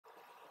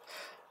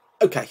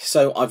Okay,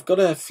 so I've got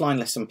a flying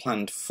lesson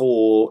planned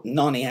for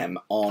 9 AM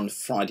on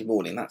Friday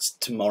morning. That's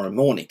tomorrow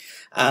morning.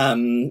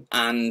 And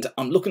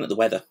I'm looking at the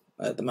weather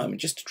at the moment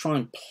just to try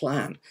and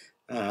plan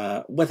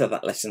whether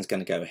that lesson's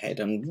going to go ahead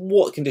and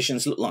what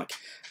conditions look like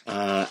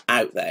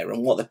out there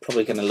and what they're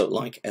probably going to look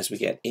like as we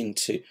get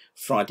into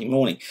Friday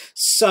morning.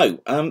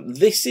 So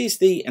this is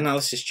the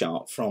analysis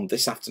chart from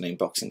this afternoon,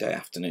 Boxing Day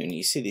afternoon.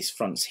 You see these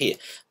fronts here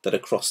that are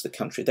across the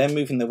country. They're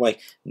moving their way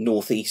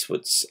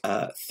northeastwards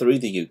through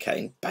the UK,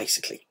 and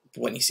basically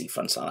when you see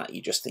fronts like that,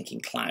 you're just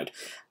thinking cloud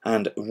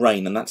and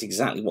rain, and that's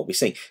exactly what we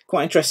see.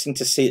 Quite interesting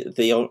to see that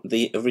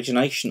the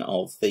origination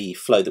of the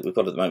flow that we've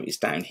got at the moment is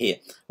down here,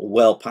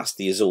 well past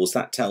the Azores.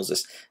 That tells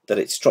us that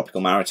it's tropical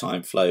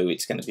maritime flow.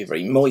 It's going to be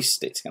very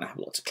moist, it's going to have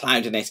lots of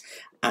cloud in it,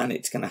 and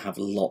it's going to have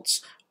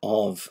lots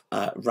of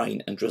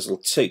rain and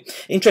drizzle too.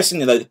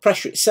 Interestingly though, the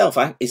pressure itself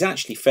is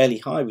actually fairly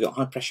high. We've got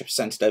high pressure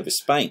centred over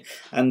Spain,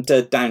 and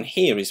down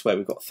here is where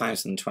we've got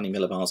 1,020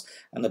 millibars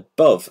and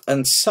above.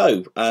 And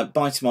so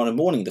by tomorrow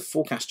morning, the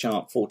forecast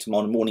chart for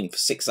tomorrow morning for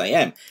 6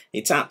 AM,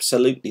 it's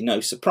absolutely no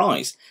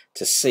surprise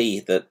to see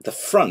that the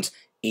front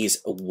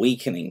is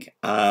weakening.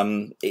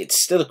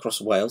 It's still across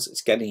Wales,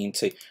 it's getting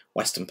into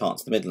western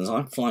parts of the Midlands.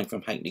 I'm flying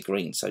from Hackney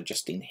Green, so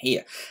just in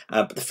here.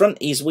 But the front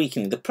is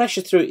weakening. The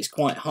pressure through it is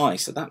quite high,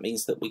 so that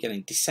means that we're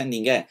getting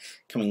descending air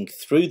coming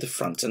through the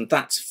front, and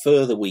that's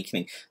further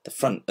weakening the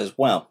front as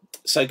well.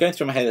 So going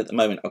through my head at the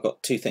moment, I've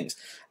got two things.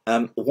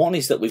 One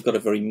is that we've got a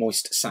very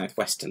moist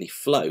southwesterly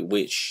flow,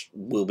 which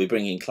will be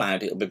bringing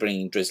cloud, it'll be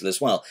bringing drizzle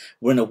as well.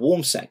 We're in a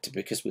warm sector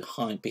because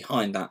we're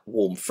behind that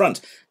warm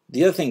front.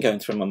 The other thing going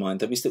through my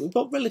mind though is that we've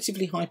got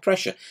relatively high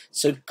pressure,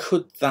 so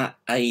could that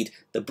aid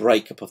the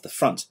breakup of the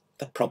front?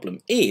 The problem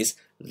is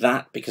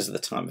that because of the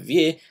time of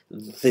year,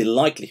 the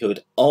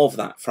likelihood of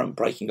that front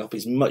breaking up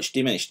is much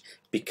diminished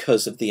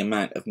because of the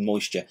amount of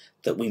moisture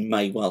that we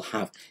may well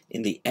have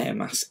in the air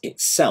mass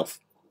itself.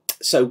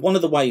 So one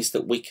of the ways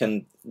that we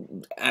can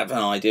have an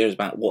idea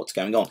about what's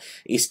going on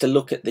is to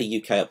look at the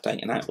UK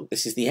update and outlook.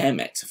 This is the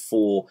AirMex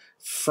for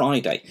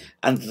Friday,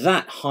 and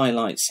that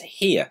highlights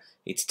here,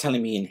 it's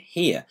telling me in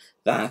here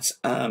that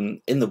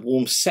in the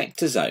warm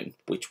sector zone,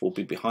 which will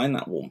be behind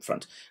that warm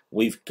front,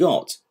 we've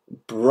got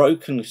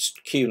broken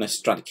cumulus,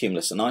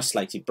 stratocumulus, and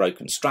isolated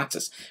broken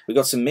stratus. We've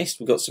got some mist,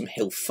 we've got some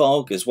hill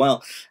fog as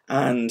well,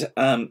 and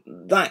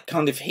that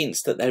kind of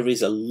hints that there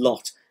is a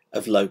lot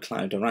of low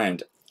cloud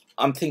around.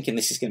 I'm thinking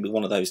this is going to be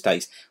one of those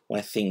days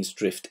where things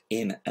drift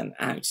in and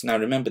out. Now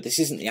remember, this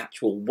isn't the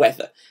actual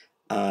weather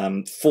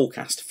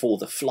forecast for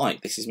the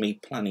flight. This is me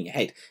planning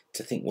ahead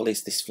to think, well,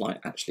 is this flight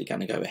actually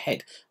going to go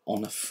ahead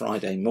on a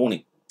Friday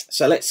morning?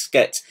 So let's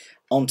get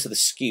onto the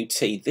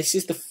Skewt. This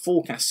is the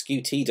forecast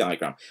Skewt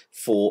diagram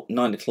for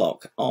 9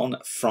 o'clock on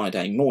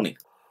Friday morning.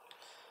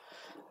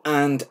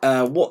 And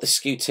what the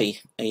Skewt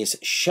is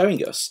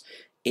showing us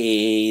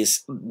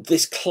is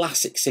this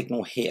classic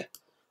signal here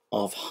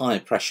of high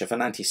pressure of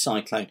an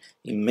anticyclone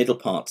in middle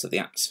parts of the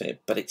atmosphere,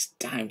 but it's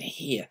down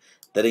here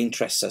that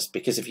interests us,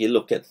 because if you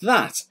look at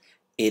that,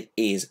 it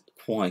is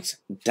quite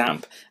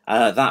damp.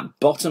 That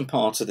bottom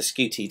part of the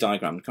Skewt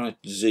diagram, I'm going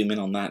to zoom in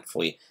on that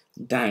for you.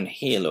 Down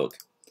here, look,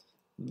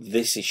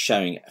 this is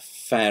showing a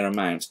fair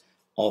amount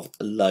of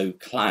low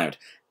cloud,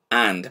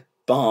 and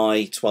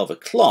by 12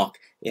 o'clock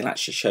it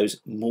actually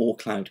shows more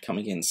cloud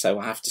coming in. So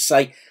I have to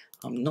say,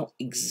 I'm not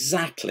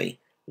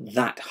exactly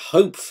that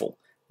hopeful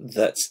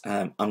that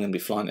I'm going to be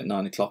flying at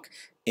 9 o'clock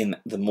in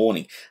the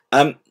morning.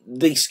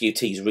 These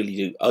Skewts really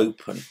do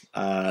open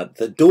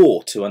the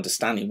door to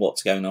understanding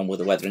what's going on with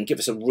the weather and give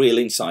us a real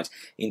insight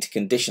into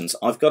conditions.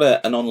 I've got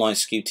an online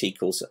Skewt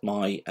course at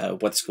my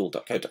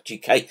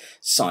weatherschool.co.uk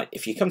site.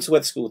 If you come to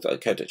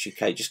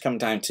weatherschool.co.uk, just come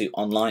down to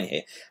online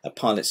here, a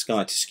pilot's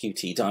guide to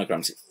Skewt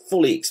diagrams. It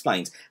fully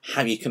explains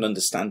how you can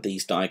understand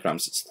these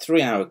diagrams. It's a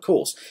 3-hour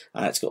course.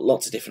 It's got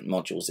lots of different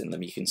modules in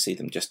them. You can see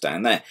them just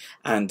down there.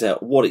 And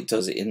what it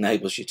does, it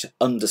enables you to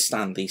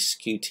understand these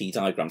Skewt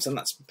diagrams, and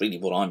that's really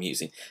what I'm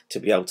using to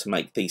be able to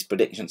make these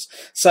predictions.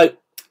 So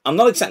I'm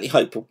not exactly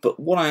hopeful, but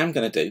what I am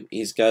going to do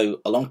is go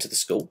along to the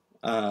school,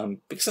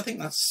 because I think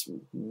that's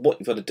what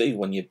you've got to do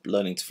when you're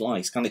learning to fly,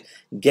 is kind of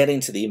get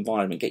into the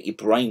environment, get your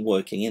brain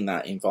working in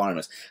that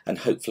environment, and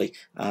hopefully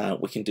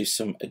we can do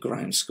some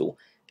ground school.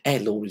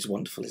 Air law is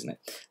wonderful, isn't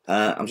it?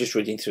 I'm just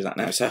reading through that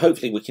now. So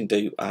hopefully we can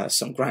do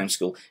some ground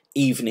school,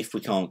 even if we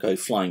can't go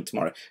flying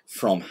tomorrow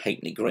from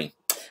Hackney Green.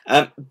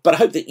 But I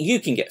hope that you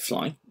can get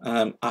flying.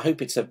 I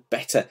hope it's a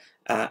better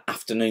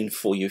afternoon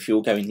for you if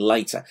you're going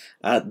later.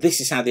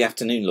 This is how the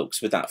afternoon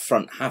looks with that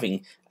front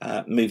having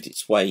moved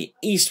its way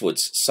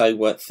eastwards,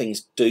 so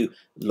things do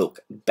look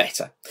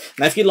better.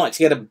 Now if you'd like to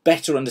get a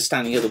better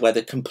understanding of the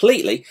weather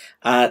completely,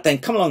 then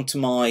come along to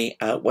my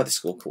weather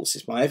school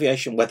courses. My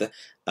aviation weather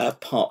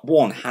part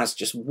 1 has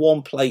just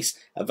one place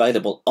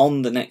available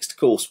on the next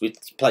course, with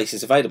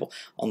places available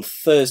on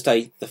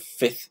Thursday the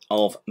 5th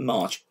of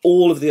March.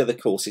 All of the other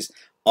courses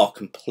are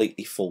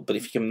completely full, but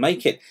if you can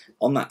make it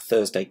on that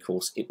Thursday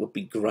course, it would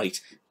be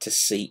great to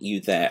see you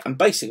there. And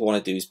basically what I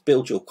want to do is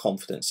build your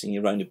confidence in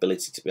your own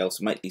ability to be able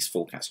to make these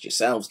forecasts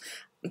yourselves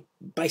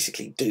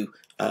basically do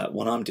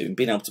what I'm doing,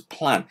 being able to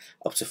plan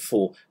up to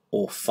 4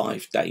 or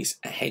 5 days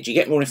ahead. You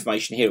get more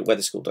information here at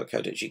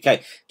weatherschool.co.uk.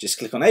 Just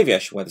click on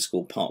Aviation Weather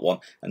School Part 1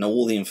 and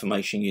all the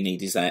information you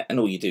need is there, and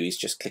all you do is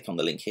just click on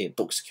the link here,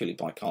 book securely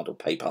by card or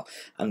PayPal,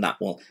 and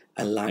that will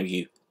allow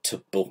you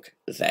to book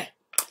there.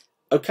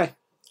 Okay,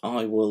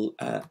 I will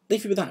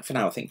leave you with that for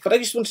now, I think. But I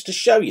just wanted to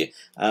show you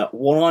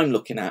what I'm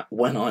looking at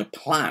when I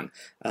plan,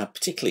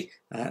 particularly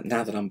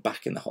now that I'm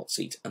back in the hot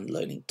seat and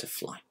learning to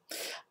fly.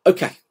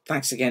 Okay,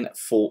 thanks again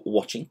for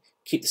watching.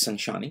 Keep the sun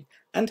shining,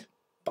 and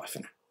bye for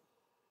now.